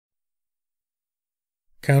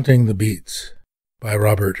Counting the Beats by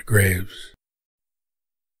Robert Graves.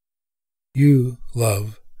 You,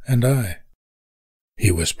 love, and I,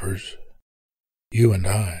 he whispers, you and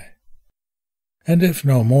I. And if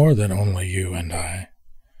no more than only you and I,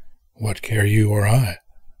 what care you or I?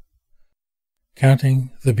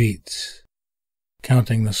 Counting the beats,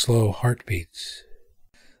 counting the slow heartbeats,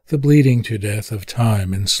 the bleeding to death of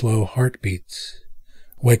time in slow heartbeats,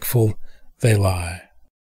 wakeful they lie.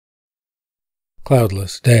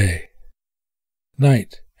 Cloudless day,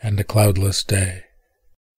 night and a cloudless day.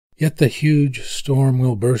 Yet the huge storm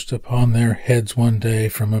will burst upon their heads one day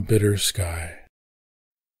from a bitter sky.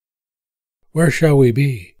 Where shall we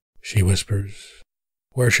be, she whispers,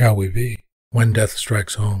 where shall we be, when death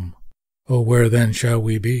strikes home? Oh, where then shall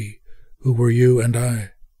we be, who were you and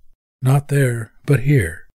I? Not there, but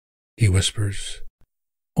here, he whispers,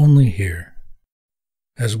 only here,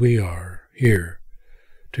 as we are, here,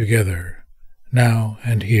 together, now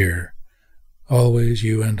and here, always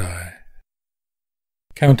you and I.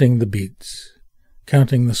 Counting the beats,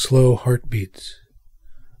 counting the slow heartbeats,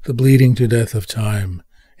 the bleeding to death of time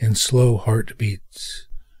in slow heartbeats,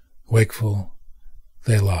 wakeful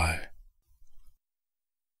they lie.